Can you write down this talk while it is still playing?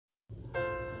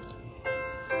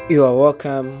You are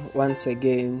welcome once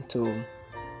again to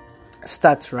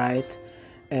Start Right,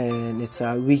 and it's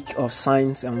a week of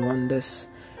signs and wonders.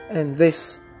 And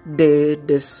this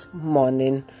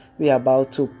morning, we are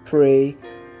about to pray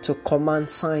to command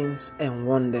signs and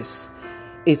wonders.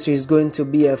 It is going to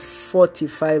be a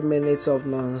 45 minutes of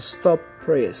non-stop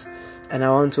prayers, and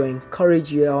I want to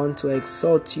encourage you, I want to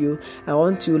exhort you, I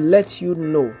want to let you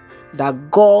know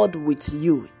that God with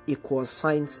you equals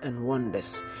signs and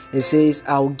wonders. It says,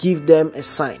 I'll give them a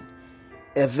sign.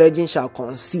 A virgin shall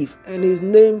conceive, and his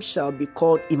name shall be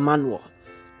called Emmanuel,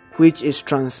 which is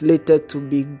translated to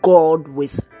be God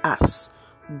with us.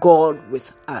 God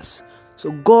with us.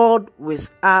 So God with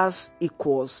us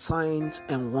equals signs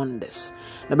and wonders.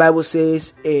 The Bible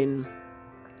says in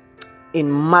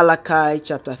Malachi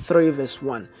chapter 3 verse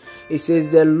 1, it says,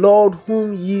 the Lord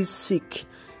whom ye seek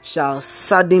shall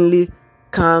suddenly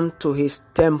come to his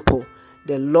temple.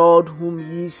 The Lord whom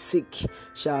ye seek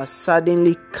shall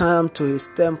suddenly come to his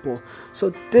temple.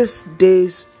 So this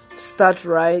day's Start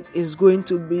Right is going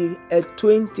to be a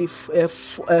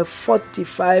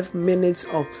 45 minutes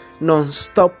of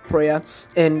non-stop prayer,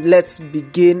 and let's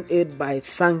begin it by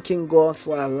thanking God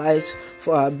for our lives,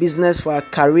 for our business, for our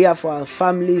career, for our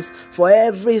families, for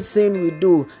everything we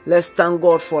do. Let's thank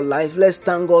God for life. Let's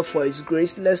thank God for his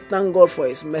grace. Let's thank God for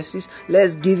his mercies.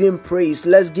 Let's give him praise.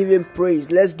 Let's give him praise.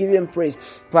 Let's give him praise.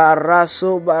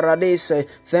 Paraso baradese.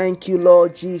 Thank you,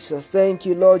 Lord Jesus. Thank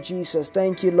you, Lord Jesus.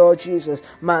 Thank you, Lord Jesus.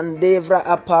 Mandevra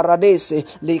aparadese.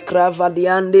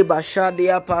 Likravadiande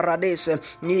bashadia paradese.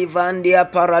 Nivandia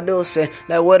paradose.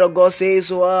 The word of God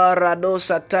says,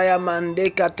 Waradosataya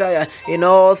mandekataya. In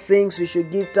all things we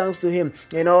should give thanks to him.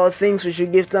 In all things we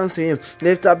should give thanks to him.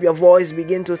 Lift up your voice.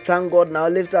 Begin to thank God now.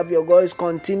 Lift up your voice.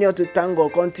 Continue to thank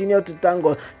God. Continue to thank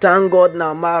God. Thank God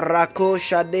now. Marako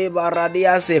shade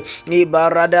baradiase.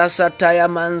 Ibarada sataya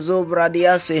manzo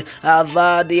bradiase.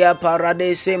 Avadia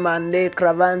paradese mande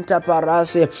kravanta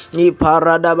parase.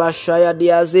 Iparada bashaya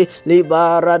diase.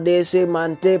 Libaradese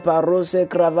mante parose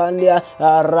kravandia.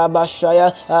 Arabashaya.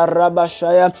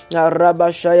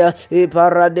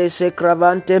 Iparadese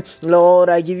kravante. Lord,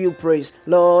 I give you praise.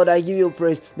 Lord, I give you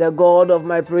praise. The God of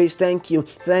my praise. Thank you.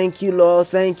 Thank you, Lord.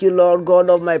 Thank you, Lord, God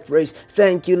of my praise.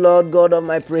 Thank you, Lord, God of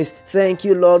my praise. Thank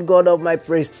you, Lord, God of my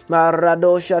praise.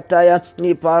 Marado shataya.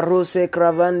 Iparuse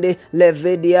kravande.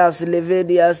 Levedias.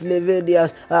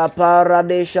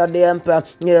 Aparadesha de ampa.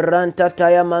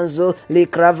 Irantataya manzo.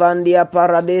 Likravandia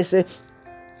paradese.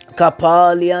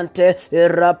 Kapaliante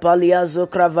rapaliazo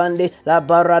kravande la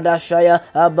baradashaya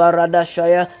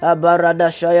abaradashaya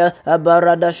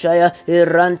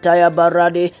irantaya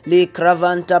barade li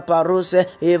kravanta paruse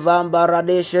ivan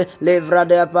baradeshe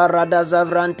levrade parada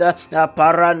zavranta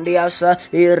aparandiasa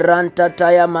iranta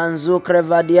taya manzu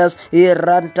krevadias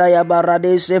irantaya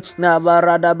baradese na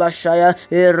barada bashaya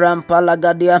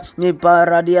irampalagadia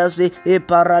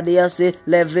iparadiasi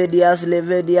levedias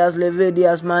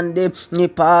mande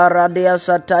Paradia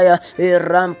sataya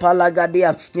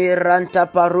irampalagadia iranta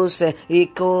paruse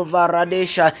iko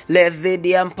varadesha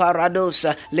levidiam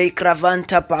paradosa le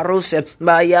kravanta paruse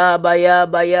baya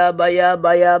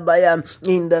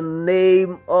in the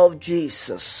name of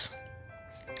Jesus.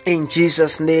 In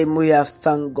Jesus' name we have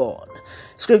thanked God.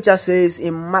 Scripture says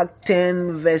in Mark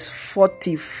 10 verse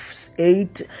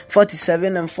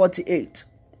 47 and 48.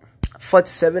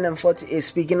 47 and 48,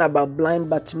 speaking about blind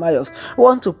Bartimaeus. I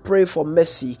want to pray for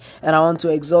mercy, and I want to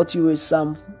exhort you with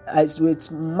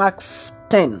Mark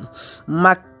 10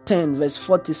 verse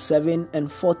 47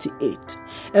 and 48.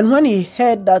 And when he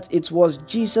heard that it was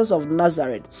Jesus of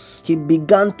Nazareth, he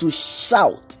began to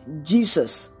shout,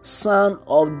 Jesus, Son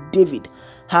of David,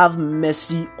 have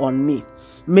mercy on me.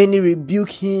 Many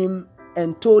rebuked him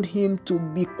and told him to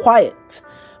be quiet,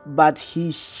 but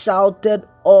he shouted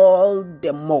all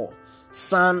the more,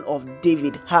 Son of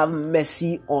David, have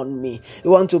mercy on me. We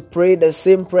want to pray the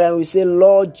same prayer. We say,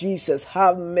 Lord Jesus,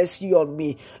 have mercy on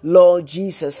me. Lord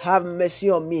Jesus, have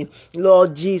mercy on me.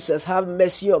 Lord Jesus, have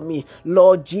mercy on me.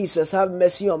 Lord Jesus, have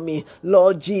mercy on me.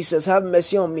 Lord Jesus, have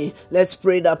mercy on me. Let's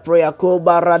pray that prayer. Ko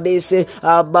baradese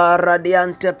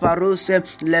abaradiante paruse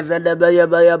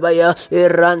levedebaya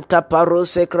iranta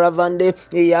paruse kravande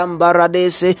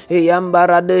iambaradese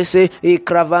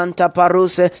ikravanta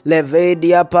paruse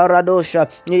levedia parado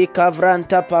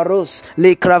Ikavranta paros,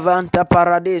 Likravanta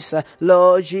paradisa.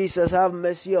 Lord Jesus, have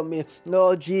mercy on me.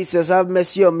 Lord Jesus, have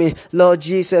mercy on me. Lord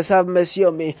Jesus, have mercy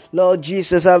on me. Lord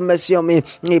Jesus, have mercy on me.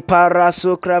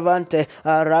 Iparasu kravante,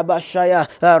 Arabashaya,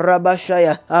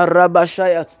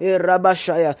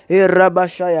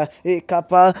 Irabashaya,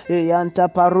 Ikapa, Yanta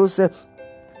paruse.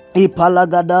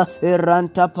 Ipalagada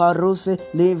eranta paruse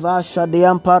liva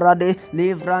shadiam parade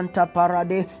livranta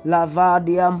parade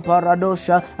lavadiam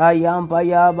paradosha ayamba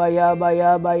yaba yaba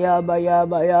yaba yaba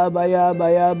yaba yaba yaba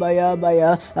yaba yaba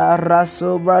ya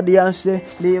araso bradianse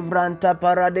livranta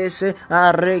paradese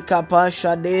areka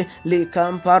pashade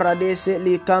likam paradese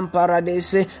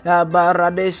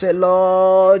abaradese.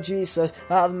 Lord Jesus,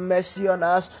 have mercy on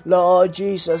us. Lord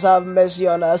Jesus, have mercy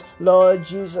on us. Lord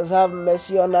Jesus, have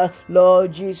mercy on us.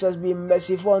 Lord Jesus, be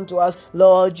merciful unto us.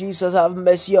 Lord Jesus, have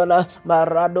mercy on us.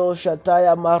 Marado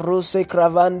Shataya Maruse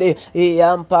Kravande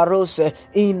Iamparose,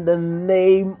 in the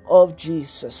name of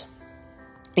Jesus.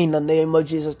 In the name of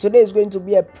Jesus. Today is going to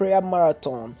be a prayer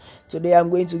marathon. Today I'm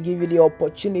going to give you the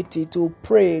opportunity to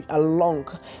pray along.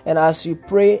 And as you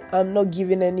pray, I'm not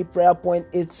giving any prayer point.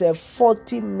 It's a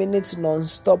 40-minute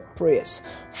non-stop prayers.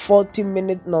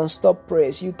 40-minute non-stop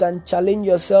prayers. You can challenge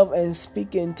yourself and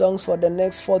speak in tongues for the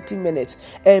next 40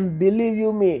 minutes. And believe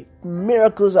you me,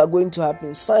 miracles are going to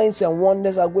happen. Signs and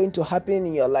wonders are going to happen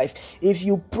in your life. If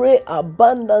you pray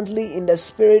abundantly in the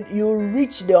spirit, you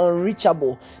reach the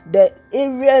unreachable. The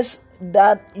areas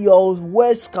that your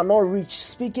words cannot reach,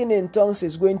 speaking in tongues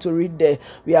is going to reach there.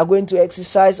 We are going to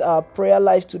exercise our prayer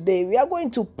life today. We are going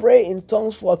to pray in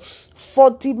tongues for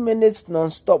 40 minutes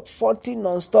non-stop. 40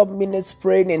 non-stop minutes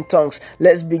praying in tongues.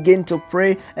 Let's begin to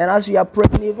pray. And as we are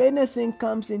praying, if anything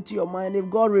comes into your mind, if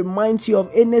God reminds you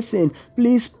of anything,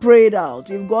 please pray it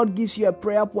out. If God gives you a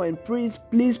prayer point, please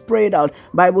pray it out.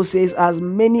 Bible says, as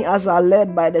many as are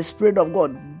led by the Spirit of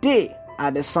God, they are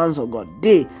the sons of God.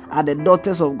 They are the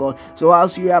daughters of God. So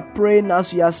as you are praying,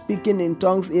 as you are speaking in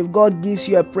tongues, if God gives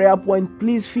you a prayer point,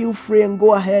 please feel free and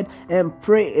go ahead and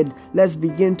pray it. Let's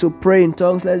begin to pray in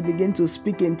tongues. Let's begin to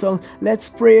speak in tongues. Let's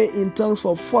pray in tongues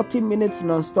for 40 minutes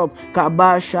non-stop.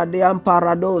 Kabasha deam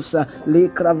paradosa, li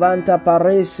cravanta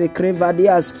parese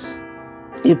crevadias.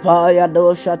 Ipaya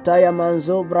do shataya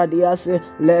manzo bradiase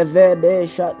levede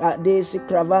desi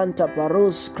cravanta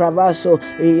parus cravaso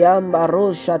iamba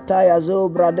ros shataya zo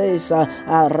bradesa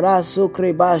arasu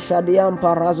kribasha diam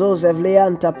parazo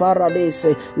zevlianta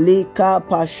paradese lika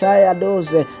pashaya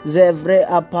doze zevre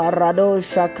aparado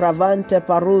shakravante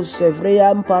parus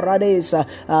sevriam paradesa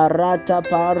arata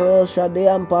parosha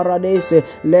diam paradese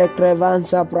le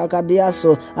crevanza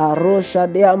prakadiaso arosha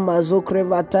diam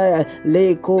mazukrevataya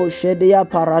leko shedia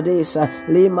paradesa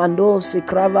limando si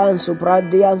cravanso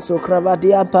pradianso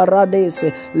cravadia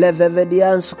paradese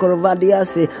levevedianso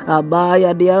crovadiase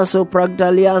abaya dianso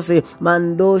pragdaliase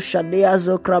mando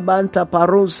shadiazo crabanta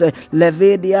paruse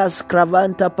levedias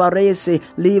cravanta parese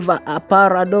liva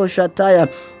aparado shataya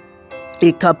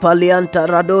Ikapalianta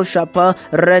radosha pa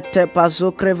rete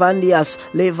pasukrevandias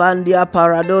levandia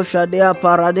paradosha dea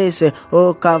paradese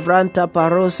o kavranta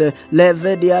parose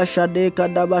levedia shade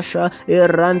kadabasha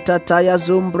iranta taya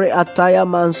zumbre ataya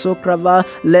mansukrava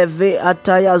leve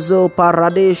ataya zo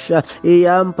paradesha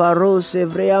iam parose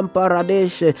vream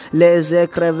paradeshe leze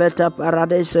creveta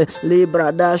paradese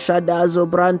libra dasha dazo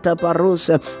branta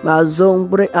paruse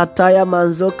mazumbre ataya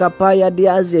manzo kapaya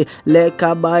diaze le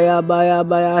kabaya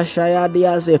baya shaya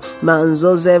diase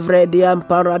manzo zevredia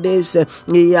paradise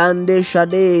yande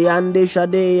shade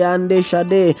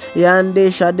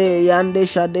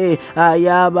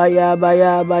ayaba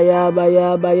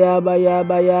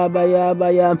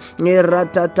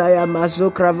iratataya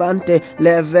mazukravante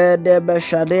levede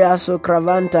beshadea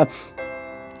sukravanta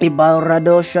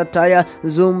Ibarado shataya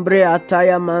zumbre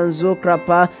ataya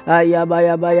manzukrapa ayaba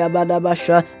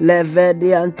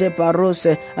levedi ante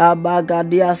paruse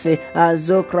abagadiase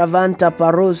azukravanta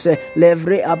paruse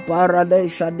levri aparade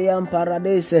shadiam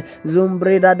paradise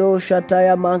zumbre dado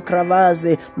shataya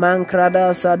mankravaze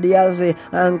mankrada sadiaze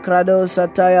ankrado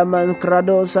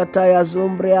sataya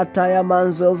zumbre ataya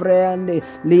manzovreande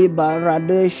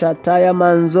libarade shataya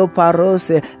manzo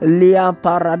paruse lia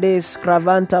parades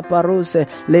kravanta paruse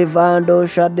Levando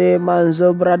shade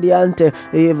manzo bradiante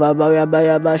Eva baya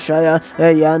bashaya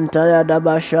Yantaya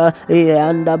dabasha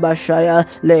Yanda bashaya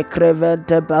Le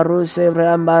crevente paruse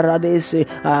Vrambaradisi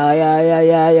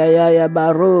Ayaya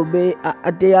barubi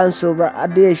Adian subra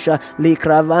adisha Li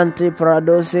cravanti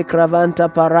pradosi cravanta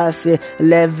parasi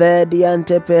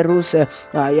Levediante peruse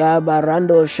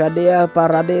Ayabarando shadea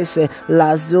paradise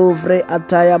La zuvre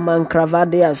ataya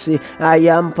mancravadiasi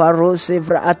Ayam parusi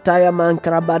vra ataya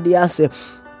mancravadiasi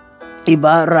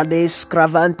Ibarades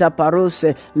cravanta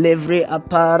paruse levre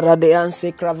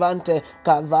aparadeanse cravante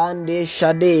cavande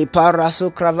shade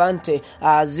parasu cravante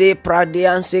aze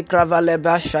pradianse cravale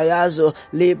bashayazo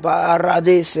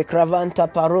libarades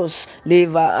cravanta parus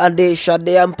liva ade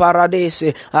shadeam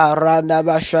paradese aranda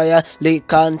bashaya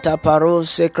likanta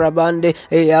paruse cravande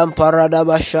eam parada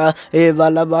basha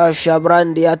evala basha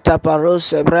brandi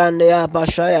ataparuse brandi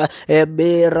bashaya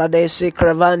ebiradese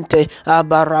cravante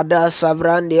abarada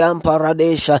sabrandi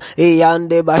paradesha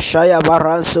iyande bashaya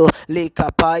baranso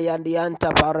likapaya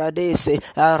ndianta paradese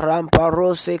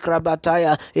aramparose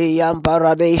krabataya iyam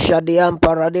paradesha diam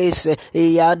paradese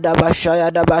iyada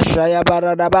bashaya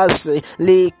baradabase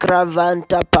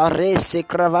likravanta parese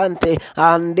kravante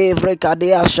andevre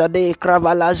kadea shade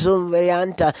kravalazum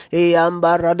veanta iyam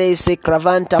paradese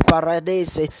kravanta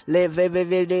paradese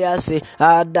levevedease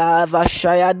ada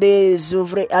bashaya de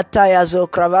zuvre ataya zo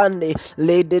kravande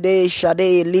ledede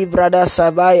shade libra da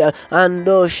sabaya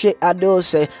ando she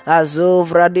adose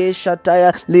azovra de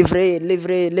shataya livre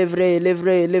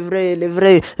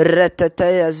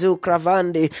retetaya zu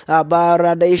cravandi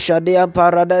abara de shadia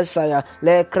paradesaya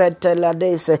le cretela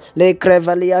dese le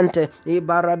crevaliante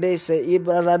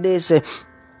ibaradese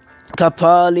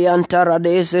Kapali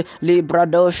antaradese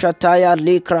librado shataya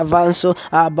likravanso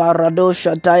abarado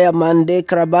shataya mande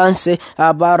krabanse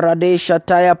abarade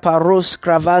shataya parus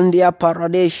kravandia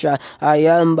paradesha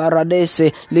ayam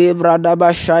baradese librada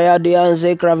bashaya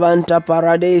dianze kravanta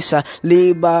paradesa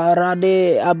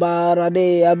libarade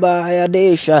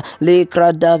abayadesha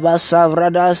likrada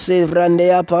basavrada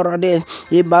sivrandea parade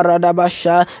ibarada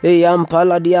basha yam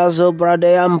paladiazo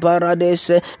brade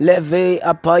amparadese leve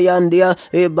apayandia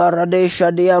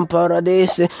Paradesha diam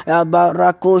paradese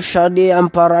abarakusha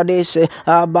diam paradese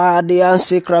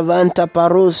abadiansi cravanta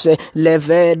paruse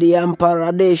leve diam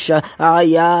paradesha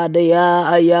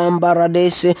ayam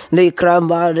paradese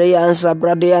likrambadiansa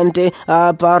bradiante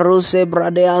aparuse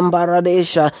bradeam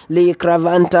paradesha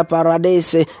likravanta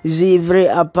paradese zivre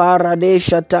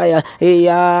aparadesha taya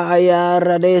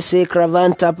radese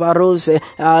cravanta paruse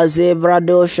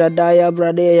azebradosha daya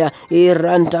bradea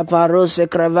iranta paruse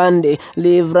cravandi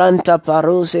livra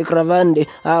paruse cravandi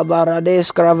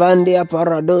abarades cravandi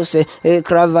paradose e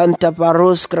cravanta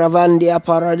parus cravandi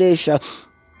paradesha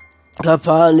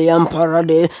Kapali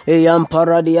amparade,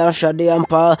 eamparadia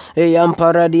shadiampa,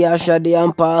 eamparadia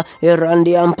shadiampa,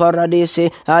 erandiam paradese,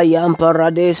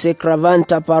 ayamparadese,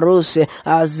 cravanta paruse,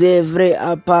 azevre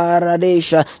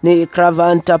aparadesha, ni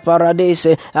cravanta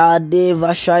paradese,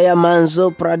 adeva shaya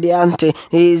manzo pradiante,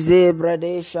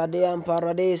 izebradesha deam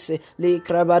paradese,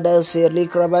 licrabadese,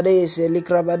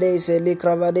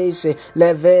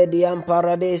 levediam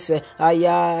paradese,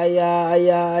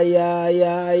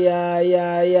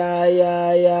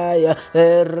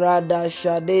 Rada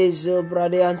shadezo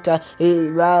bradianta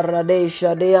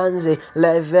ibaradesha deanze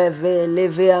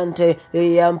leveante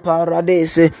iam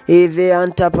paradese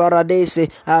iveanta paradese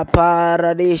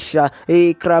aparadesha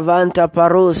i cravanta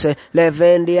paruse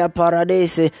levendia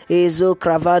paradese izu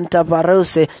cravanta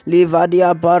paruse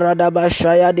livadia parada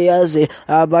bashaya diaze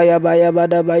abaya baya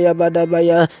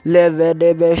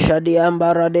levede beshadiam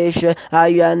baradesha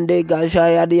ayande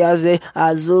gashaya diaze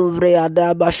azuvre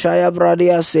adabashaya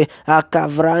bradiase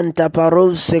akavranta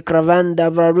paruse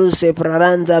cravanda baruse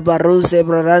praranda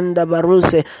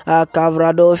baruse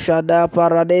akavradosha da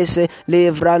paradese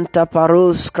livranta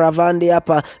parus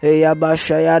cravandiapa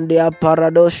yabashayandia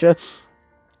paradosha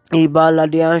Ibala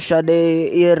diansha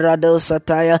de irado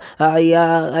sataya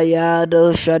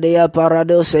ayado shadea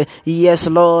paradose. Yes,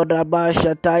 Lord,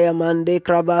 abashataya mande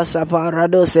krabasa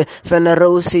paradose.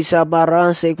 Fenerosi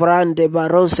sabaranse prande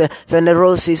barose.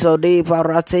 Fenerosi sodi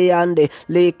parateande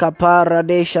li capara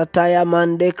de shataya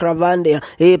mande cravande.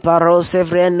 E parose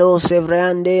vreno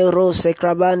sevrande rose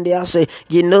crabandiase.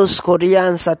 Ginos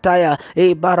korian sataya.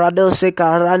 E baradose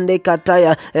karande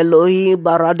kataya. Elohi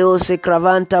baradose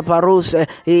cravanta paruse.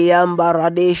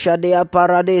 Ambaradesha de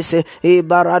paradese e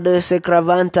baradese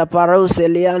cravanta parose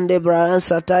liande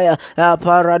bransataya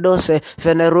paradose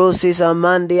fenerosis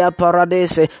amandia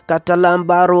paradese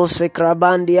catalambarose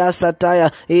crabandia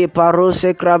sataya e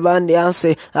parose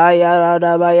crabandiase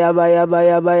ayarada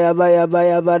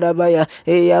baya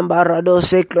e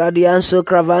ambaradose cradianso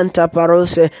cravanta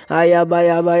parose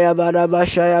ayabaya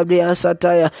badabashaya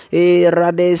biansataya e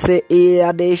radese e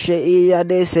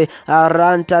adeshe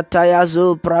aranta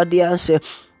tayazo Pradiance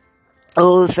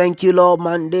Oh, thank you, Lord.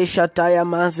 Mande shataya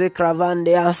manze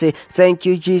kravande ase. Thank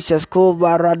you, Jesus.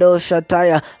 Kobarado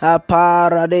shataya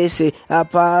aparadese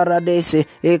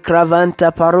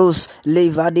kravanta parus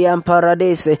livadiam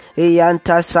paradese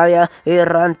yanta saya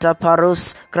ranta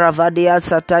parus kravadia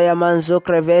sataya manzo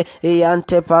kreve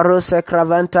yante parus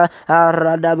kravanta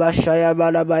aradabashaya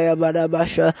balabaya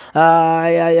badabasha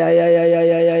ay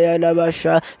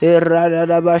labasha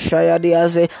iradabashaya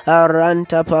diaze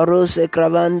aranta parus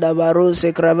kravanda baru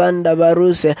Kravanda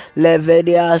Baruse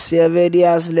Levedias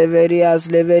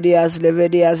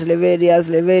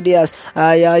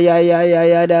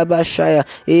Ayayayayayada Bashaya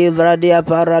Ivradia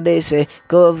Paradese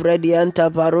Covredianta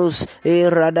Parus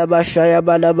Iradabashaya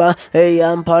Balaba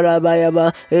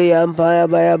Eyampalabayaba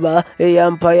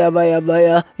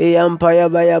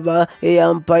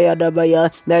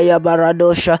Eyampayadabaya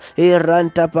Nayabaradosha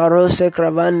Iranta Paruse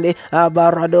Kravandi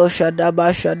Abaradosha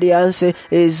Dabasha Dianse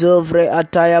Izovre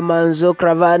Ataya Manzo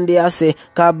Kravandiase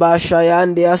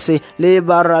Kabashayandiase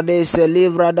Libaradese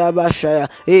Livradabashaya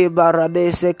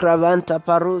Ibaradese Kravanta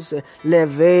Paruse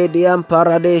Levediam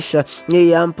Paradesha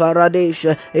Iam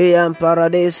Paradese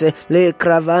Le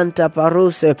Kravanta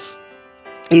Paruse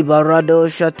Ibarado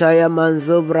shataya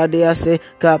manzobradiase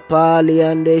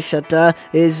kapaliande shata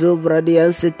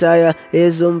ezubradianse taya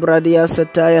ezumbradiase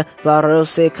taya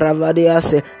parose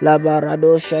kravadiase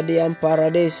labarado shadiam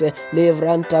paradese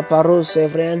livranta parose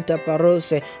vrenta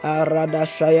parose arada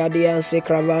shayadianse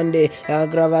kravande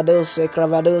agravadose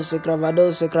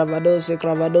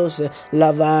cravadose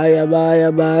lavaya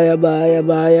baya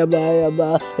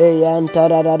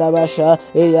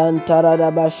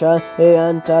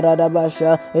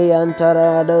eyantaradabasha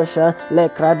Eyantaradosha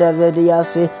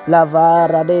Lekradavediasi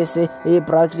Lavaradesi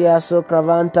Ipratiaso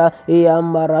Kravanta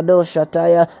Iambaradosha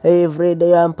Taya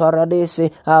Evrideam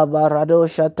Paradesi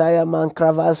Abaradosha Taya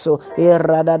Mankravaso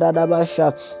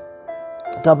Iradadabasha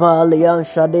Kamalian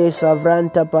Shade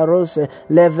Savranta Parose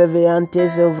Leviante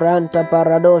Savranta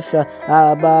Paradosha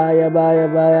Abaya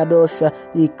dosha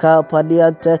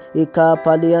Ikapadiante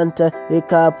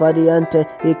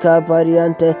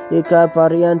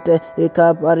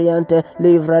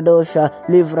Livradosha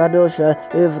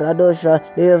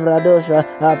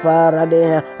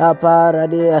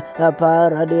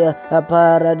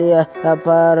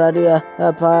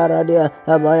Aparadia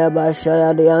Abaya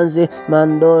Bashaya Dianzi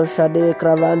Mando Shade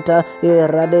Kravanta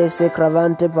Iradese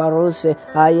Kravante Parose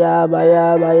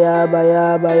Ayabaya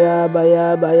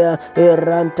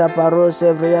Iranta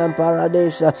Parose Vriam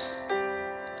Paradesa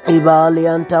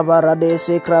Ibalianta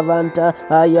Paradesi Kravanta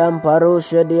Ayam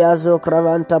Parusha Diazo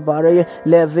Kravanta Pari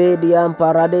Levediam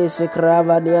Paradesi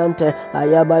Kravadiante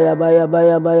Ayabaya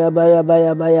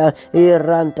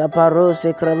Iranta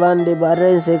Paruse Kravandi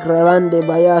Barense Kravandi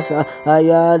Bayasa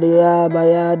Ayadia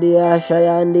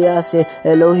Shayandiase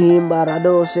Elohim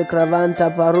Baradose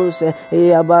Kravanta Paruse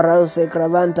Iabarose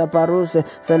Kravanta Paruse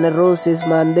Fenerosis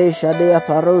Mandesha Dea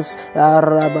Parus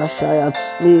Arabashaya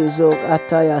Izok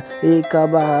Ataya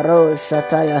Ikaba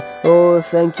Shataya. Oh,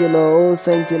 thank you, Lord.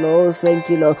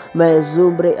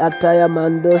 Mezumbre ataya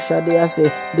mando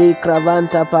shadiase di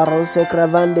kravanta parose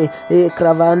kravande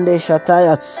kravande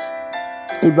shataya.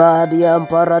 Ibadiam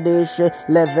Paradeshe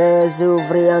Levezu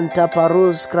Vrianta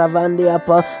Parus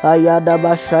Kravandiapa Ayada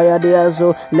Bashaya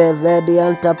Diazo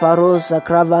Levedianta Parus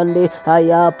Kravandi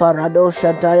Aya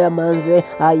Paradosha Taya Manze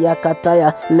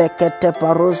Ayakataya Lekete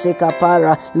Paruse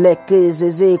Kapara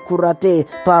Lekizizi Kurate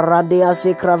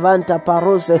Paradiasi Kravanta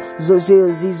Paruse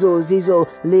Zizo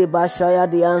Libashaya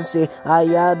Dianse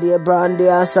Ayadi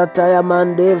Brandia Sataya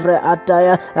Mandevre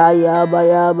Ataya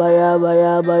Ayabaya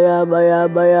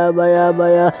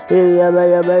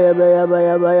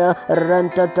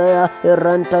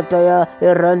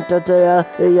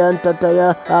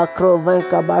Rantataya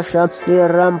Akrovenka Basha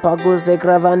Rampaguse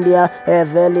Gravandia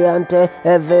Eveliante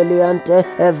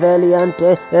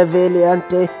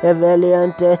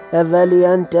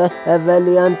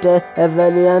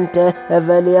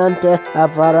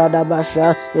Avarada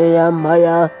Basha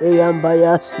Eyambaya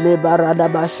Libarada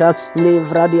Basha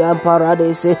Livradiam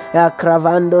Paradise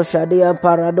Akravando Shadiam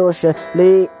Paradoshe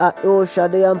Li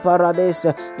Shadiam Paradise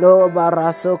O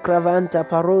Baraso Kravanta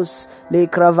Parus Li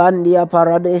Kravandia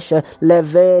Paradeshe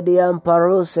Levediam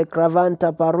Paruse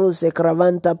Kravanta Paruse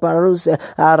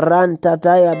Aranta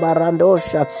Taya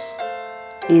Barandosha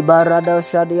Ibarada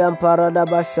Shadiam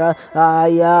Paradabasha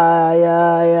Aya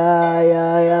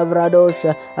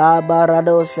Bradosha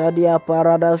Abarado Shadia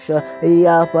Paradosha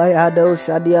Yapayado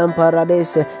Shadiam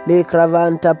Paradese Li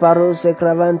Cravanta Paruse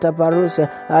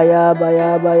Aya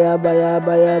Baya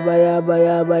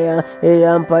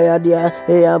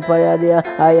Eampayadia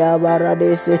Aya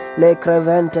Baradese Le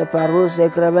Crevente Paruse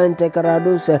Crevente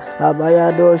Caraduse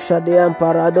Abayado Shadiam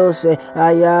Paradose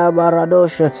Aya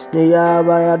Baradosha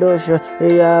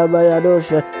Ya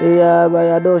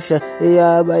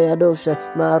Bayadosha,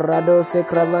 Maradose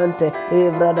Cravante,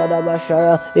 Evrada da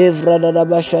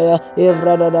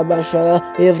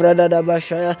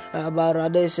Bashaya,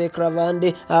 Abaradese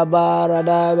Cravandi,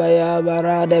 Abarada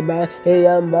Baradeba,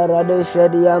 Eambaradesha,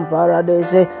 Diam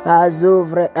Paradese,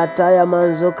 Azuvre Ataya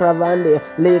Manzo Cravandi,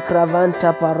 Le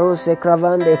Cravanta Parose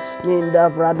Cravandi, in the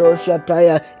Bradosha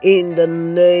Taya, in the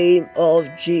name of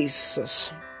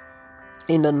Jesus.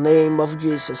 In the name of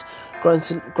Jesus.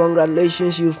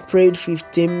 Congratulations, you've prayed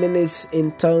 15 minutes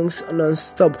in tongues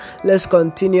non-stop. Let's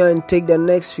continue and take the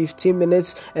next 15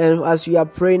 minutes. And as we are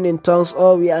praying in tongues,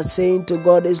 all we are saying to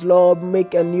God is, Lord,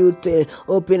 make a new thing.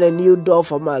 Open a new door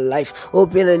for my life.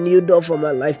 Open a new door for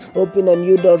my life. Open a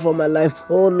new door for my life.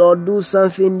 Oh Lord, do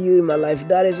something new in my life.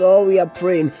 That is all we are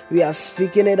praying. We are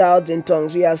speaking it out in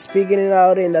tongues. We are speaking it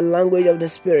out in the language of the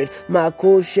Spirit.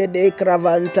 Makoshe de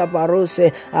kravanta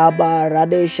parose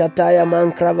abarade shataya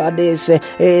man kravade.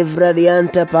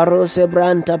 Evradiante parose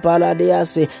branta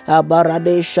paladiase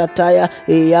abarade shataya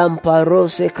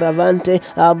parose cravante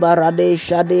abarade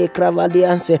shade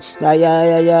cravadianse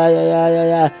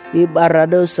aya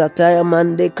ibarado sataya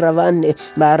mande cravande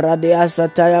baradia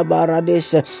sataya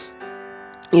baradese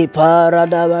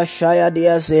Iparada Bashaya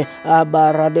Diase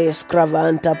Abarades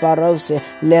Cravanta Parose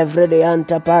Levre de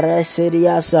Anta Parese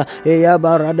Diasa Eya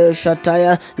Barade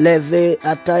Shataya Leve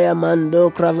Ataya Mando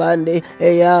Cravande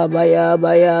Eya Baya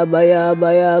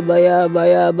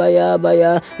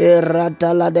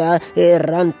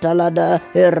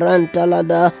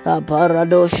Erantalada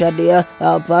Aparado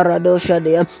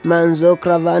Shadia Manzo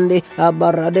Cravande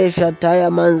Abarade Shataya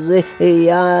Manze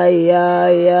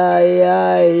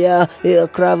Eya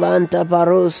Cravanta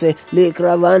parose, li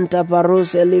cravanta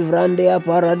parose, livrandea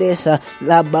paradesa,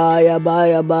 la baya,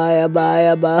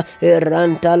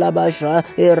 eranta la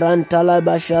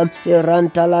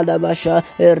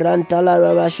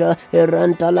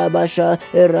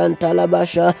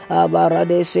basha,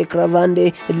 abaradese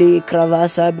cravande, li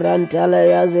cravasa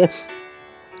brantalayaze.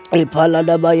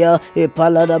 Ipaladabaya,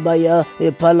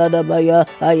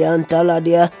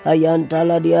 ayantaladia,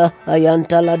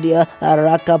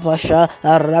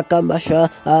 arakabasha,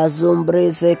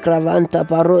 azumbrese cravanta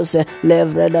paruse,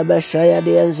 levreda beshaya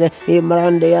diense,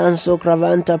 imrande anso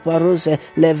cravanta paruse,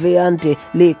 levianti,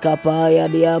 likapaya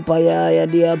dia,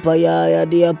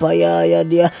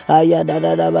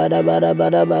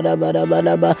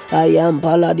 ayadadabadabadabadabadabadaba,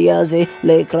 ayampaladiaze,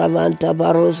 le cravanta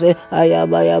paruse,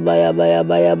 ayabaya,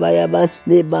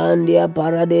 Libandia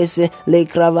paradese, le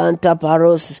cravanta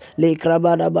paros, le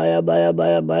crabada baya,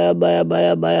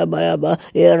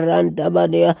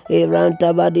 erantabadia,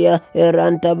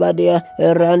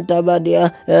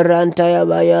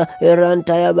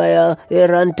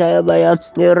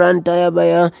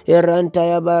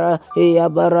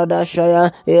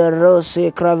 yabaradashaya,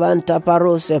 erose cravanta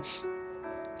parose.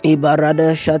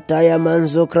 Ibarada Shataya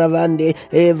Manzo Cravandi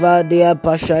Eva dia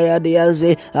Pashaya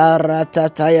diaze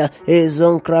Aratataya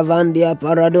Ezon Cravandia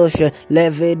Paradoshe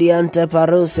Levediante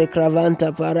Parose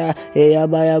Cravanta Para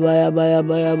Eabaya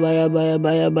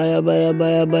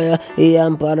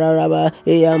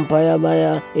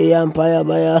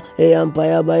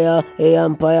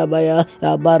Eampaya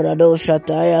Abarado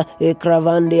Shataya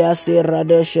Cravandia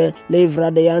Siradeshe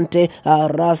Livradiante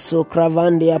Arasu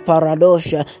Cravandia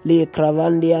Paradosha Li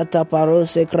Cravandia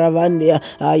Taparose Cravandia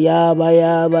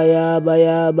ayabaya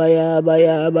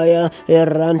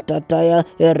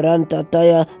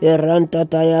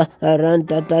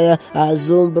erantataya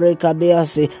azumbre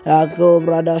kadiasi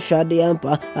akobrada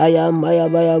shadiampa ayambaya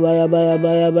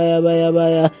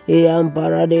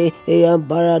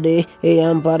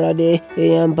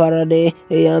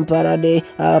eamparade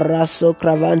araso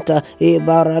cravanta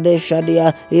ibarade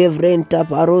shadia ivrenta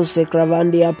parose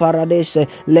cravandia paradese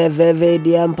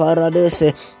levevedia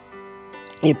paradese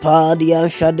Ipadia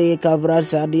shade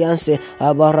kabrasa dianse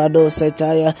abarado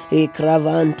setaya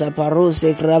ikravanta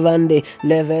paruse kravande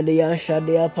levedia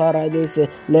shadia paradise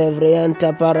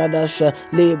levrianta paradasha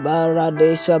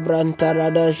libaradesha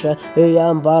brantaradasha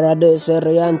iam paradise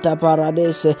rianta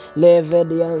paradise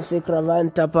levedianse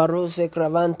kravanta paruse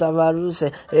kravanta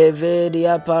varuse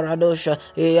evedia paradosha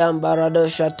iam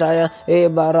baradosha taya e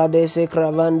baradese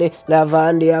kravande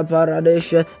lavandia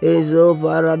paradesha ezo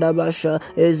paradabasha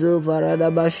ezo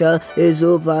paradabasha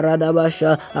ezo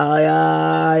paradabasha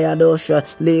ayadosha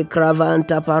li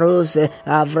kravanta paruse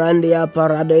avrandia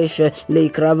paradesha li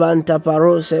kravanta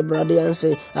paruse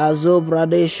bradianse azo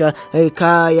bradesha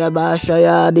ekaya basha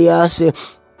yadiase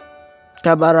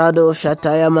Kabarado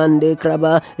shataya mande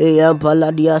kraba eyam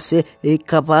paladiase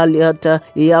ekapaliata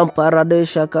eyam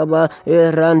paradesha kaba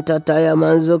eranta taya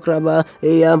manzo kraba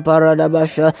eyam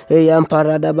paradabasha eyam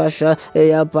paradabasha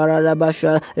eyam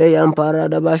paradabasha eyam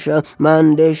paradabasha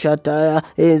mande shataya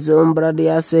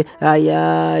ezombradiase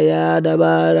ayaya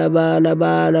dabara bala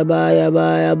bala baya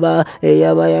baya ba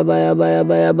eyaba yaba yaba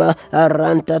yaba yaba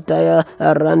aranta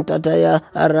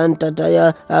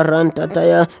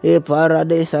taya e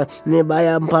paradesa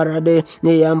Bayam parade,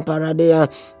 Niam paradea.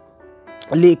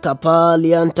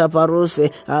 Likapali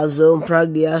antaparuse azom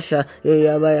pragdiasha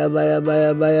baya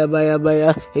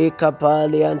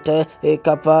ekapali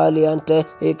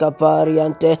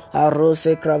ante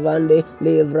arose kravande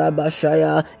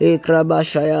livrabashaya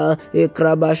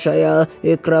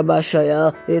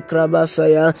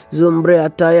ekrabashaya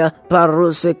zumbreataya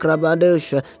paruse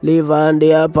krabadesha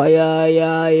livandia paya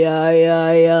ya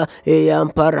eyam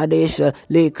paradesha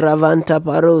likravanta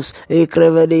parus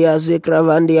ekrevedia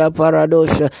zikravandia parado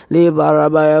Libara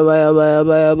baya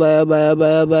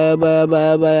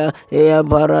Ea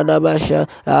paradabasha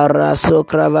Araso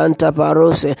cravanta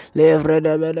parose Levre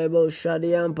de Bedebo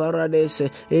Shadiam paradese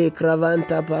E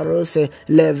cravanta parose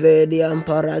Levediam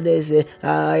paradese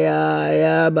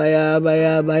Aya baya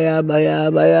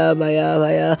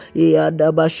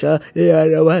Iadabasha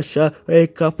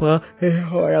Ekapa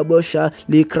Horabosha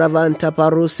Li cravanta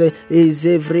parose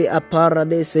Izevri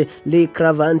aparadese Li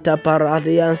cravanta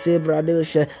paradianse brade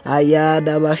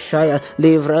ayada bashaya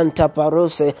livranta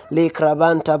parose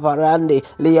likravanta parandi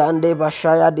liande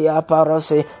bashaya dia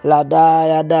parose la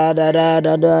da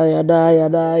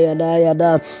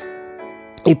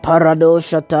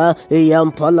Iparadosata,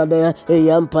 Yampayade,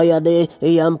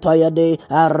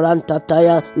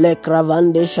 Arantataya,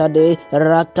 Lekravande Shade,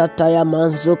 Ratataya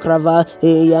Manzukrava,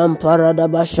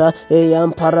 Yamparadabasha,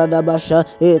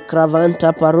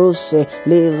 Kravanta Paruse,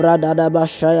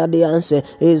 Livradabashaya Dianse,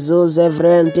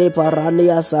 Izuzevrente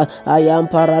Paraniasa,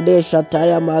 Ayamparadesha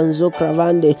Taya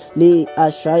Manzukravande, Li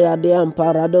Ashaya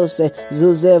Diamparadose,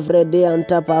 Zuzevre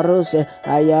Dianta Paruse,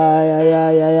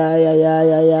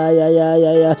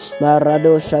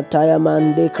 Marado Shataya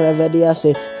Mande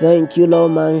Kravediase. Thank you,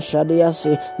 Lord Man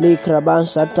Shadiase. Likraban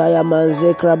Sataya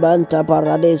Manze Krabanta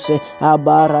Paradese.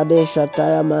 Abarade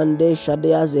Shataya Mande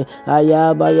Shadiase.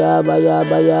 Ayabaya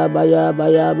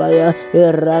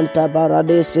Erranta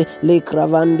Paradese.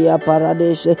 Likravandia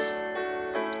Paradese.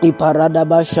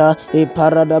 Iparadabasha,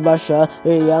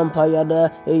 Yampayada,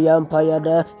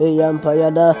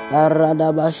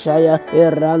 Aradabashaya,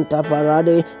 Erranta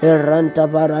Parade,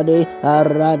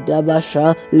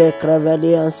 Aradabasha, Le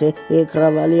Cravaliance,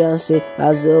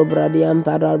 Azobradiam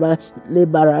Paraba,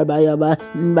 Libarabayaba,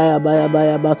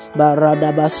 Bayaba,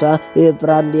 Baradabasa,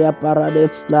 Ibrandia Parade,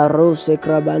 Baruse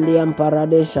Crabandiam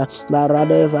Paradesha,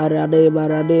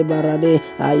 Barade,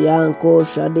 Ayanko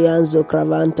Shadianzo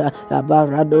Cravanta,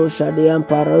 Abarad Shadiam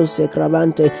parose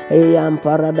cravante, Ayam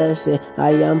paradese,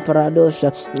 Ayam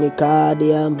paradosha,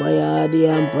 Nikadiam paya,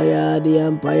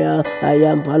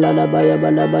 Ayam palada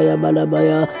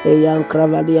balabaya, Ayam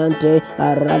cravadiante,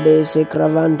 Aradese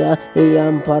cravanda,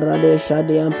 Ayam paradesha,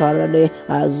 Diam parade,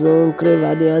 Azon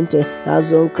crevadiante,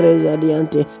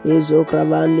 Izo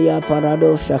cravandia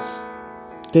paradosha.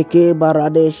 Keke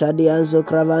barade shadianzo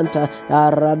cravanta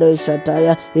arade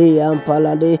shataya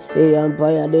Yampalade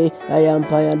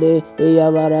Ayampayade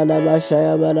Yabarada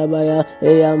bashaya badabaya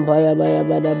Yampaya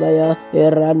badabaya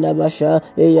Eranda basha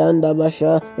Yanda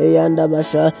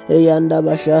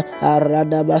basha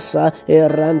Arada basa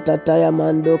Eranta taya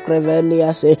mando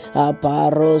creveniase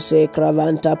Aparose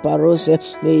cravanta parose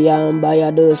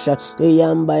Yambayadosha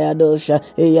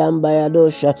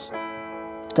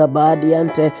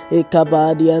Kabadiante,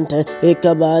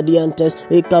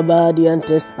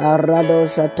 Ikabadiantes, Arado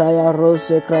Shataya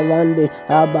Rose Cravandi,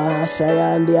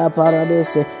 Abashayandi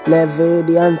Aparadese,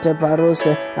 Levediante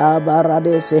Parose,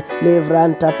 Abaradese,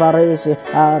 Livranta Parese,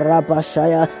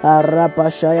 Arapashaya,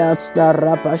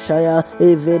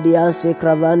 Evedianse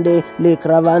Cravandi,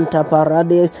 Licravanta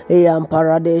Parades, Iam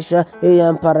Paradesha,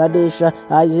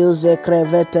 Ayuse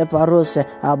Crevete Parose,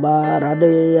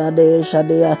 Abaradea de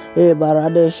Shadia,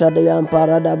 Ebarade Shadiam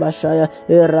Parada Bashaya,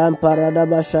 Iram Parada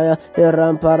Bashaya,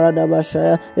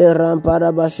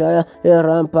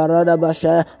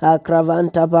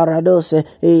 Akravanta Paradose,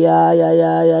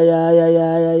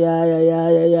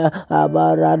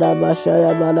 Abarada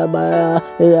Bashaya Banabaya,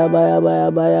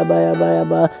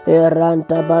 Baya,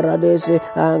 Eranta Paradese,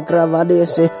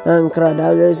 Ankravadese,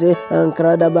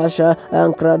 Ankradabasha,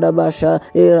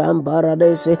 Iram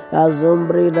Paradese,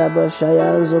 Azumbrida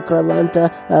Bashaya, Zukravanta,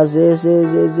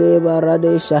 Azeze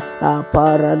Baradesha,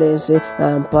 Aparadese,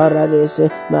 Amparadese,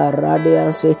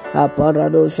 Maradianse,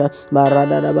 Aparadosha,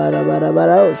 Barada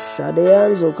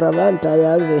Shadian Zukravanta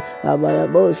Yazi,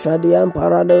 Abayabo Shadian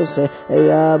Paradose,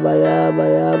 Baya,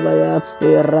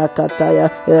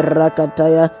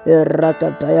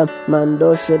 Irakataya,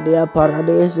 Mandoshe dia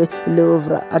Paradese,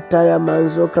 Louvra Ataya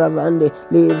Manzo Cravande,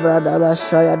 Livra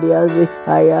Dabashaya Diazi,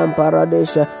 I am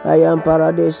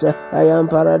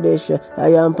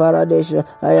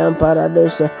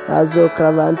Paradesha, Azo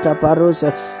Cravanta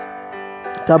Paruse.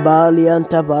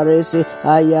 Kabalianta Paresi,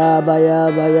 Baya,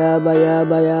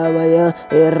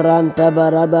 Eranta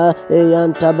Baraba,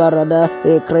 Eyanta Barada,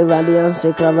 Ekrevalian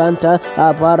Secravanta,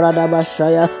 Aparada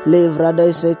Bashaya, Livra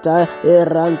de Seta,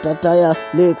 Eranta Taya,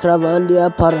 Licravandia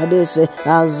Paradese,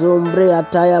 Azumbre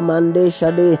Ataya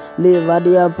Mandesha de,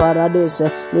 Livadia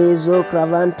Paradese, Lizo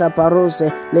Cravanta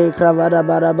Paruse, Licravada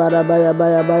Barabara Baya,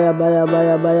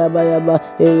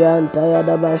 Eyantaya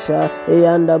Dabasha,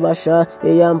 Eyanda Basha,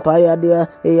 Eyampaya dia,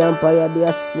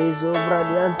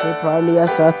 Lizobradiante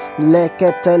Paliasa,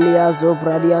 Leketelia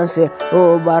Zobradianse,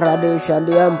 O Baradesha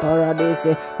diam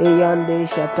Paradese, Eyande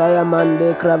Shataya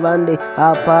Mande Cravande,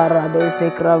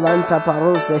 Aparadese Cravanta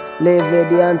Paruse,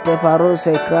 Levediante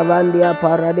Paruse, Cravandia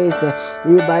Paradese,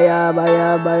 Ibaya,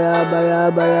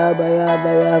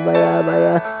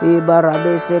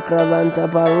 Ibaradese Cravanta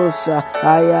Parusa,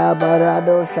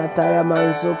 Ayabarado Shataya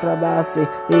Mansu Krabasi,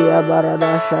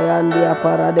 Iabarada Shayandia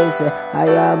Paradese,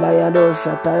 Ayabayado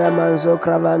Shataya Manzo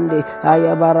Cravandi,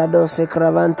 Ayabarado se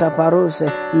Cravanta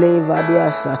Paruse,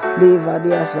 Livadiasa,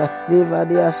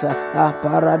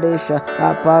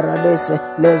 Aparadese,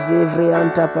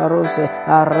 Lesivrianta Paruse,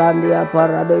 Arandia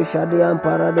Paradesha Diam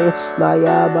Parade,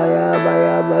 Baya,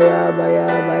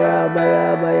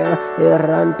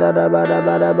 Eranta da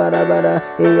Bada,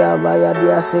 Iabaya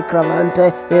dia se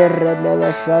Cravante,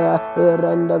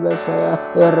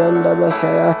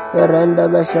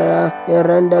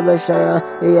 Erenda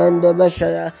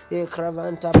Bashaya,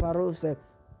 Ekravanta Paruse.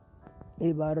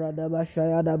 Ibarada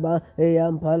Bashaya Daba,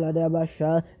 Eyampala de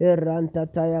Basha, Eranta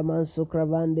Tayaman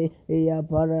Sukravandi,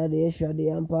 Eyaparadesha,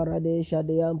 Diam Paradesha,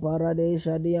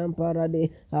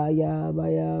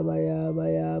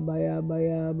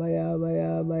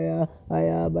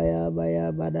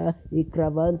 Ayabaya Bada,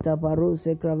 Ikravanta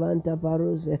Paruse,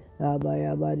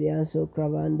 Abaya Badian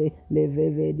Sukravandi,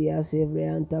 Levedia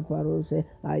Sevrianta Paruse,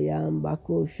 Ayam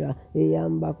Bakusha,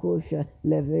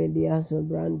 Levedia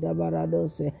Sobranda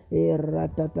Baradose,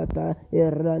 Ratatata,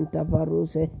 Eranta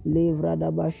Paruse, Livra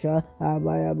da Basha,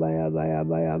 Abaya,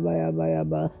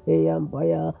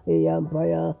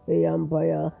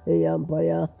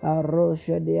 Eyampaya,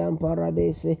 Arosha de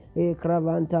Amparadese,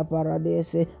 Ekravanta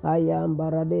Paradese, Ayam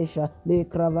Baradesha,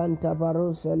 Likravanta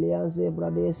Paruse, Lianse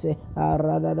Bradese,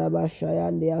 Arada da Basha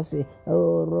Yandiase,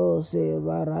 Rose,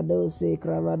 Baradose,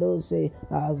 Cravadose,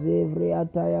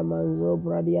 Azevriataya Manzo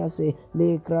Bradiase,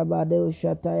 Likrabado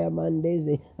Shataya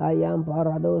Mandeze, Ayam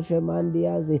Paradoshe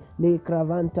Mandiaze,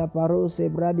 Likravanta Paruse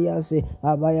Bradiase,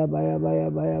 Abaya,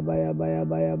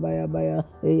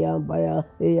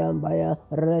 Eyambaya,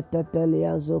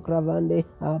 Retatelia Zokravande,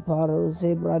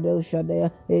 Aparuse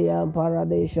Bradoshadea, Eyam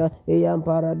Paradesha,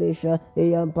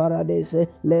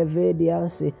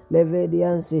 Levedianse,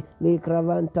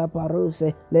 Likravanta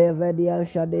Paruse, Levedian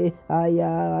Shade,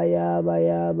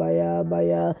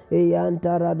 Baya,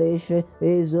 Eyantaradeshe,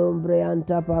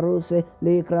 Ezombreanta Paruse,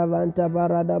 Likravanta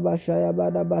Barada Bashaya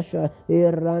Badabasha,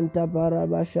 Iranta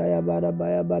Parabashaya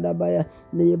Badabaya,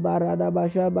 Libarada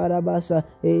Basha Badabasa,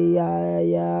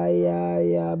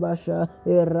 Basha,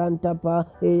 Iranta Pa,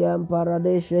 Eyam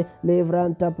Paradeshe,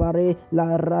 Livranta Pare,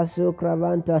 La Rasu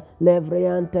Cravanta,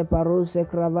 Levriante Paruse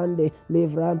Cravande,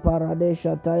 Livran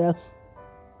Paradesha Taya,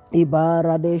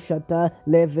 Ibaradeshata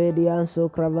levedian so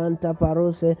cravanta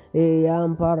parose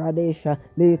eam paradesha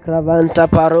li cravanta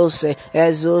parose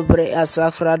ezubre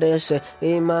asafradese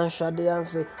iman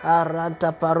shadianse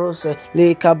aranta parose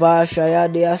li kabasha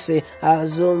yadiase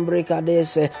azumbri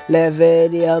kadese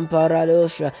levedian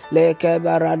paradosha le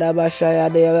kebarada basha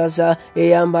yadevasa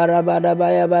eam barabada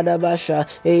baya badabasha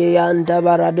eyanda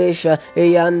baradesha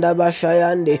eyanda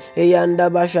bashayande eyanda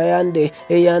bashayande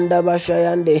eyanda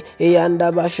bashayande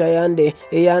eyanda bashayande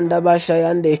yanda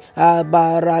bashayande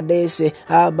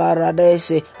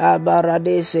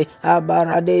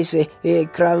abaradese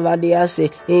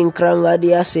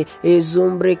inkramvadiase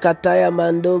izumbri kataya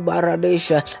mando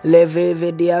baradesha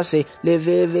levevediase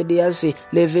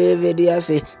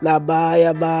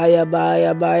baya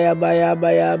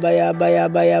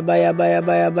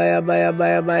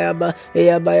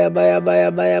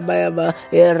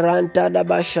eranta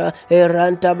dabasha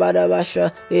eranta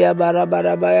badabasha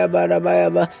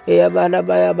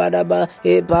Badaba,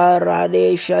 E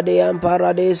Paradesha de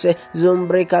Amparadese,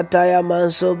 Zumbricataya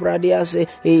Manso Bradiase,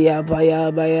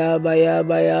 Baya,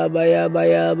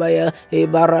 E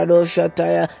Baradosha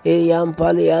Taya, E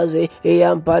Yampaliaze,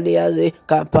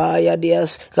 Capaya Dias,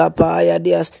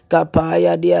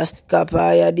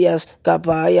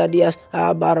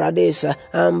 Abaradesa,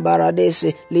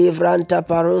 Ambaradese, Livranta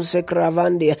Paruse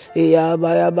Cravandia,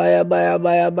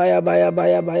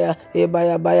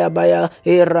 Baya,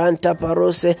 Iranta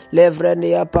Parose,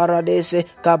 Levrenia Paradese,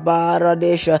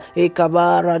 Kabaradesha,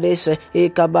 Ikabaradesha,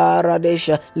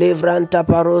 Livranta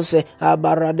Parose,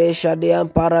 Abaradesha de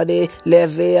Amparade,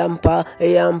 Leveampa,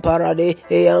 Eamparade,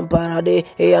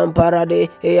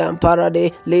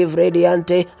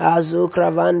 Livrediante,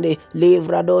 Azucravande,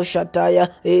 Livradosha Taya,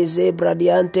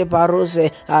 Ezebradiante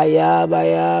Parose, Baya,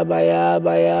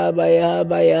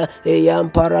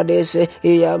 Eamparadese,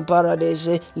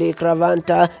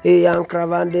 Licravanta,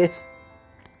 Cravande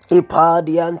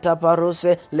Ipadianta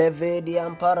parose,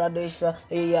 levedian paradesha,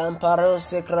 iam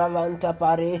parose cravanta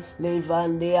pare,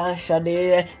 levandia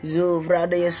shade,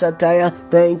 zuvrade sataya.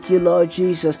 Thank you, Lord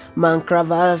Jesus. Man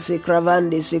cravasi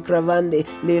cravande,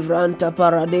 livranta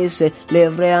paradese,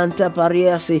 levreanta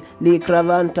pariasi, li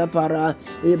cravanta para,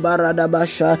 ibarada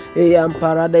basha, iam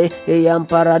parade,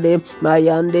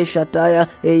 mayande shataya,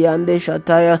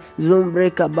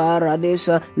 zumbre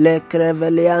cabaradesa, le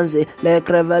crevelianze,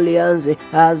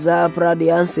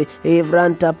 Zapradianse,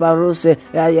 Ivranta Paruse,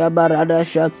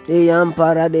 Ayabaradasha, Iam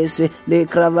Paradese, Le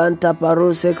Cravanta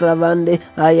Paruse Cravande,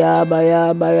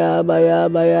 Ayabaya,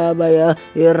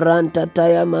 Iranta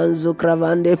Taya Manzu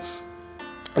Cravande.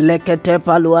 Lekete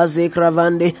paluazi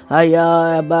cravandi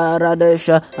aya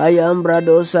baradesha ayam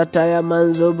bradosa taya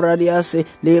manzo bradiasi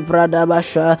librada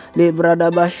basha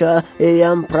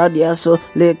ayam pradiaso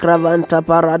le cravanta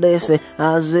paradese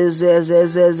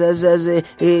azeze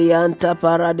ayanta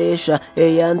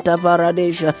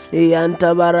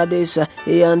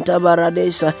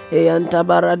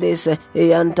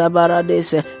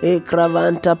paradesha e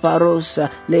cravanta parosa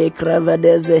le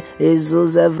cravedeze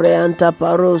izuze vreanta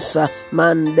parosa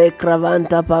man de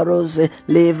cravanta parose,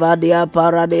 levadia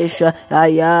paradesha,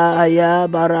 aya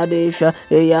baradesha,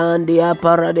 eyandia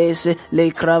paradese,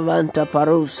 le cravanta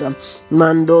parosa,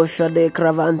 mandosha de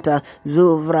cravanta,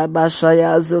 zuvra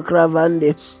basaya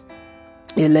zucravande.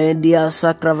 Elendia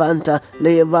sacravanta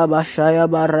leva bashaya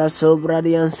barra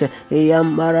sobradianse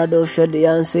iam maradosha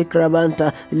dianse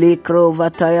cravanta licro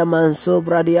vataya manso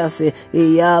bradiase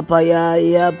iya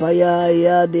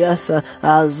paya diasa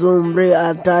azumbre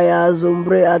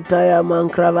ataya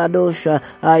mancravadosha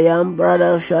ayam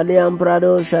bradosha liam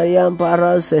bradosha yam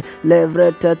parase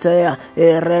levretetea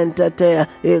erentetea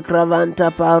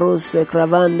cravanta paruse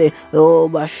cravande o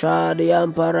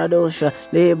bashadiam paradosha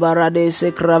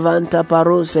liberadese cravanta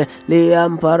paruse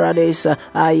liam paradesa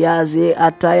ayazi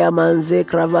ataya manze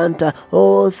cravanta.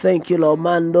 Oh, thank you, Lord.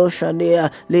 Mando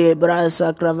shania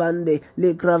librasa cravande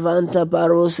li cravanta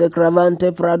paruse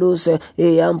cravante produce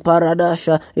iam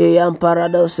paradasha iam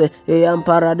paradose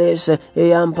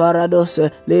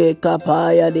li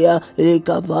capaya dia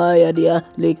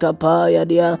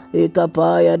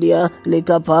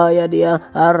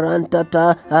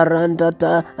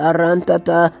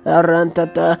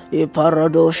arantata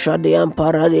iparadosha diam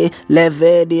Parade,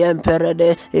 Levedi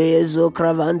Emperade,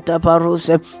 Ezukravanta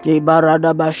Paruse,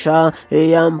 Ibarada Basha,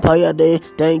 Eyampayade.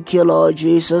 Thank you, Lord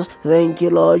Jesus. Thank you,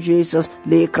 Lord Jesus.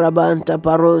 Likrabanta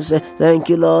Paruse. Thank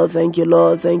you, Lord. Thank you,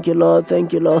 Lord. Thank you, Lord.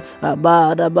 Thank you, Lord.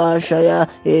 Abada Bashaya,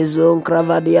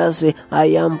 Ezunkravadiasi,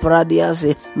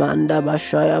 Ayampradiasi, Manda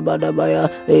Bashaya Badabaya,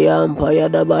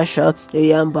 Eyampayada Basha,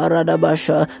 Eyamparada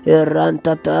Basha,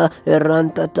 Erantata,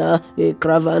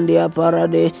 Ekravandia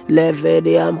Parade,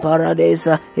 Levediam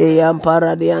Paradesa,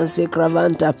 Eyamparadiansi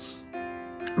Cravanta.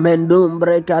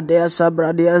 Mendumbre kadea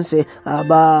sabradianse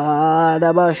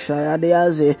abada basha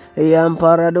diaze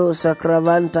yamparadosa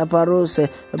sacravanta paruse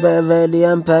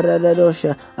beveliam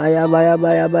peredosha ayabaya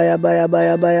baya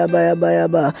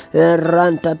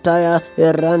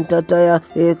erranta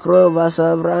ikrova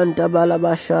savranta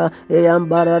balabasha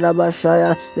yambarada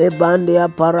bashaya ebandia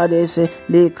paradese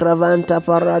likravanta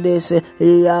paradese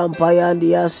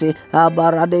yampayandiase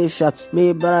abaradesha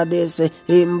mibradese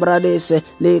imbradese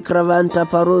likravanta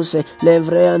paruse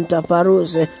levreanta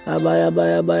paruse abaya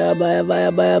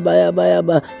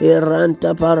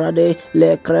iranta parade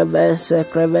le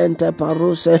crevente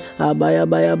paruse abaya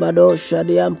badosha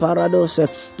diam paradose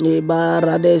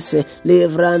ibaradese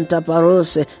livranta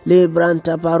paruse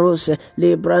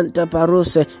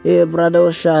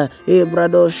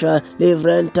ibradosha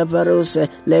livranta paruse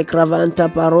le cravanta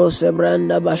paruse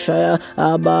branda bashaya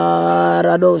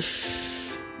abaradosh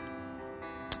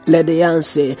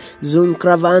Ledianse,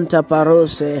 Zuncravanta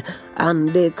Parose,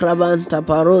 Ande Cravanta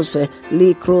Parose,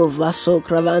 Licro Vaso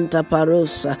Cravanta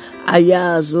Parosa,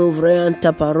 Ayazo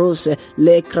Vreanta Parose,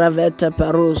 Le Cravetta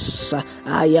Parosa,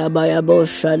 Ayabaya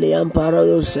Bosha, Liam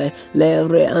Parose,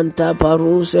 Levre Anta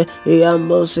Paruse,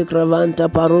 Iambose Cravanta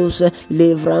Paruse,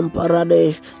 Livran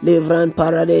Paradise, Libran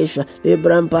Paradise,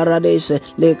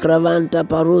 Le Cravanta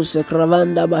Paruse,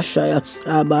 Cravanda Bashaya,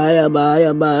 Abaya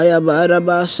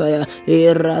Barabasaya,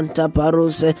 Iranta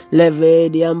Paruse,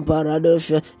 Levediam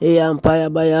Paradosha, Eyampaya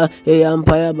baya,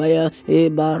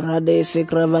 Ibaradesi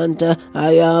Cravanta,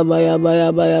 Ayabaya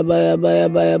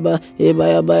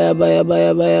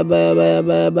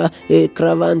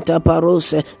Cravanta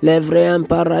Paruse, Levream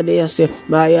Paradise,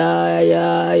 Maya,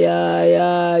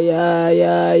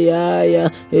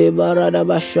 Ibarada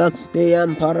Basha,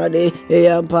 Eyam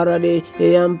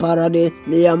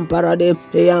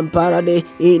Parade,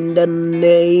 in the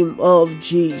name of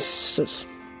Jesus.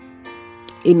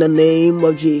 In the name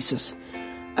of Jesus,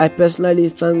 I personally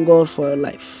thank God for your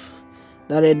life.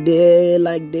 That a day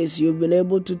like this, you've been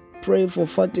able to pray for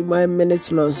 45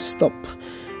 minutes non-stop.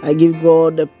 I give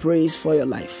God the praise for your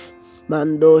life.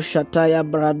 Mando Shataya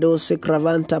Bradose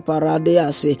Cravanta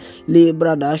Paradease,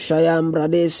 Librada Shayam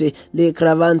Bradese, Li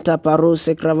Cravanta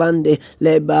Paruse Cravande,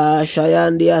 Leba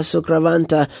Shayandia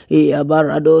Sucravanta,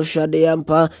 Iabarado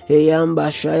Shadiampa,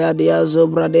 Iamba Shayadia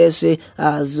Zobradese,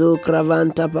 Azu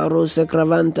Cravanta Paruse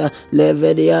Cravanta,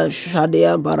 Levedia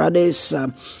Shadiam Paradesa,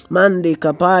 Mandi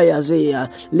Kapaya Zia,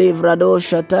 Livrado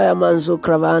Shataya Manzu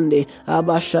Cravande,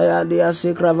 Abashayadia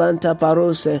Sikravanta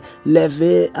Paruse,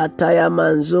 Leve Ataya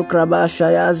Manzu Cravanta.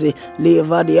 Shayazi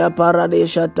Livadia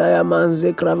Paradesha Taya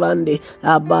Manzi Cravandi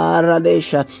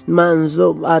Abaradesha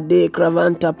Manzo Ade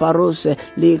Cravanta Paruse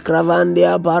Li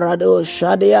Cravandia Parado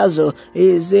Shadiazo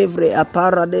Izivre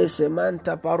Aparadese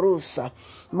Manta Parusa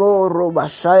Moro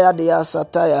Bashaya dia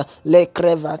Sataya Le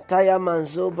Crevataya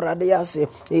Manzo Bradiase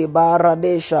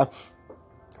Ibaradesha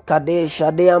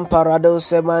Kadesha Diam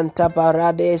Paradose Manta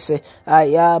Paradese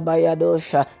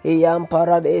Ayabayadosha Iam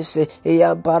Paradese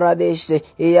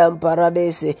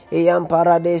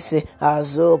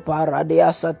Azo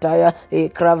Paradia Sataya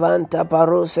Cravanta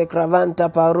Paruse Cravanta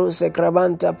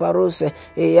Paruse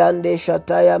Iande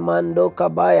Shataya Mando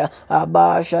Kabaya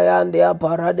Abashayandia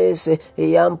Paradese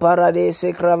Iam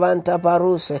Paradese Cravanta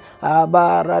Paruse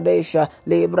Abaradesha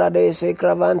Libradese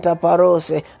Cravanta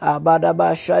Paruse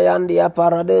Abadabashayandia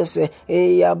Paradese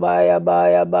Iya baya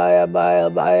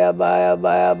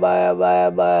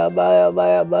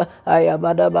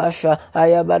ayabadabasha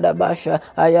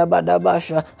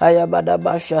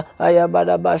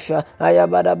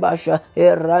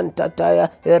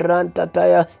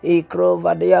Irantataya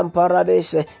Ikrovadiam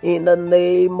Paradise. In the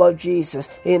name of Jesus,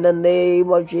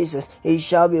 it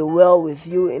shall be well with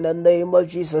you. In the name of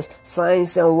Jesus,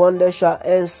 signs and wonders shall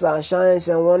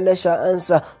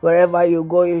answer. Wherever you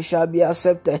go, you shall be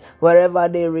accepted. rejected. Wherever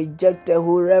they rejected,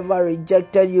 whoever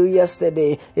rejected you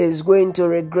yesterday is going to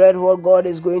regret what God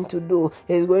is going to do.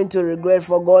 Is going to regret,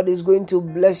 for God is going to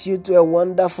bless you to a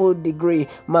wonderful degree.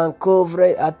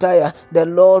 Mankovre Ataya, the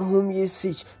Lord whom you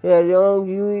seek,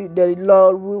 the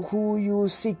Lord who you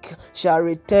seek shall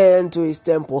return to his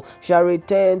temple, shall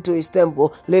return to his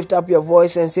temple. Lift up your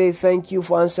voice and say, thank you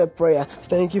for answer prayer.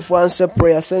 Thank you for answer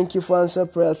prayer. Thank you for answer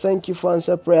prayer. Thank you for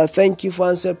answer prayer. Thank you for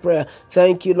answer prayer.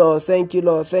 Thank you, Lord. Thank you,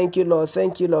 Lord. Thank you, Lord.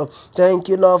 Thank you, Lord. Thank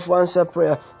you, Lord, for answer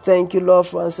prayer. Thank you, Lord,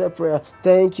 for answer prayer.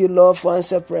 Thank you, Lord, for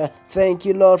answer prayer. Thank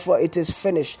you, Lord, for it is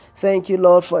finished. Thank you,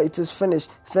 Lord, for it is finished.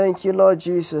 Thank you, Lord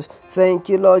Jesus. Thank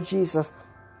you, Lord Jesus.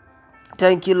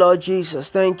 Thank you, Lord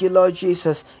Jesus. Thank you, Lord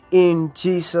Jesus. In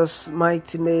Jesus'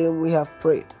 mighty name we have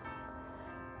prayed.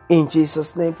 In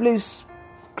Jesus' name, please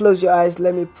close your eyes.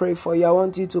 Let me pray for you. I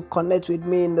want you to connect with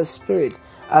me in the spirit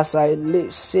as I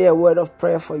say a word of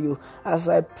prayer for you. As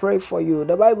I pray for you,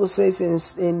 the Bible says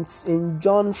in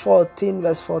John 14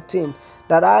 verse 14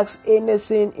 that ask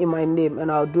anything in my name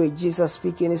and I'll do it. Jesus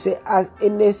speaking, he said, ask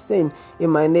anything in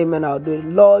my name and I'll do it.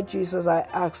 Lord Jesus, I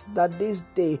ask that this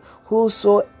day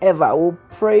whosoever will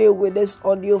pray with this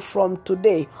audio from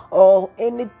today or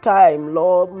any time,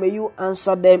 Lord, may you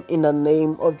answer them in the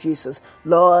name of Jesus.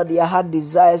 Lord, your heart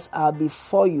desires are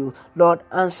before you. Lord,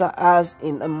 answer us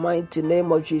in the mighty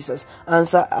name of Jesus.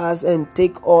 Answer us and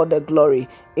take all the glory.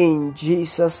 In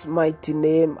Jesus' mighty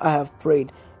name I have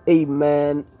prayed.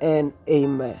 Amen and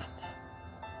amen.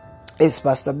 It's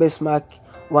Pastor Bismarck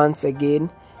once again.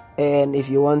 And if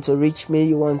you want to reach me,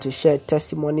 you want to share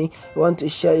testimony, you want to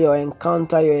share your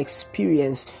encounter, your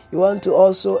experience, you want to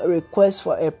also request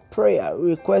for a prayer,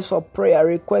 request for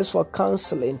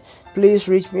counseling, please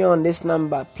reach me on this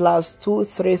number,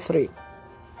 +233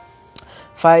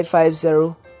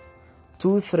 550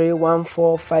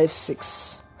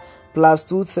 231456,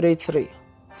 +233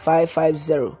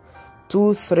 550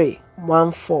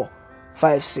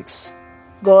 231456.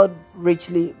 God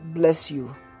richly bless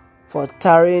you for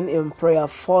tarrying in prayer.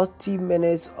 40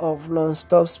 minutes of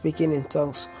non-stop speaking in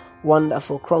tongues.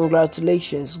 Wonderful.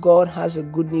 Congratulations. God has a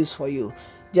good news for you.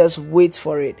 Just wait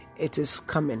for it. It is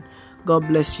coming. God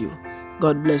bless you.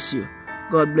 God bless you.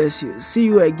 God bless you. See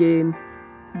you again.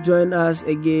 Join us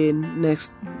again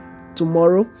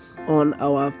tomorrow on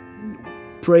our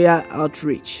prayer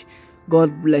outreach.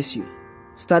 God bless you.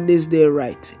 Start this day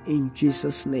right in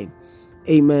Jesus' name.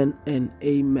 Amen and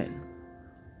amen.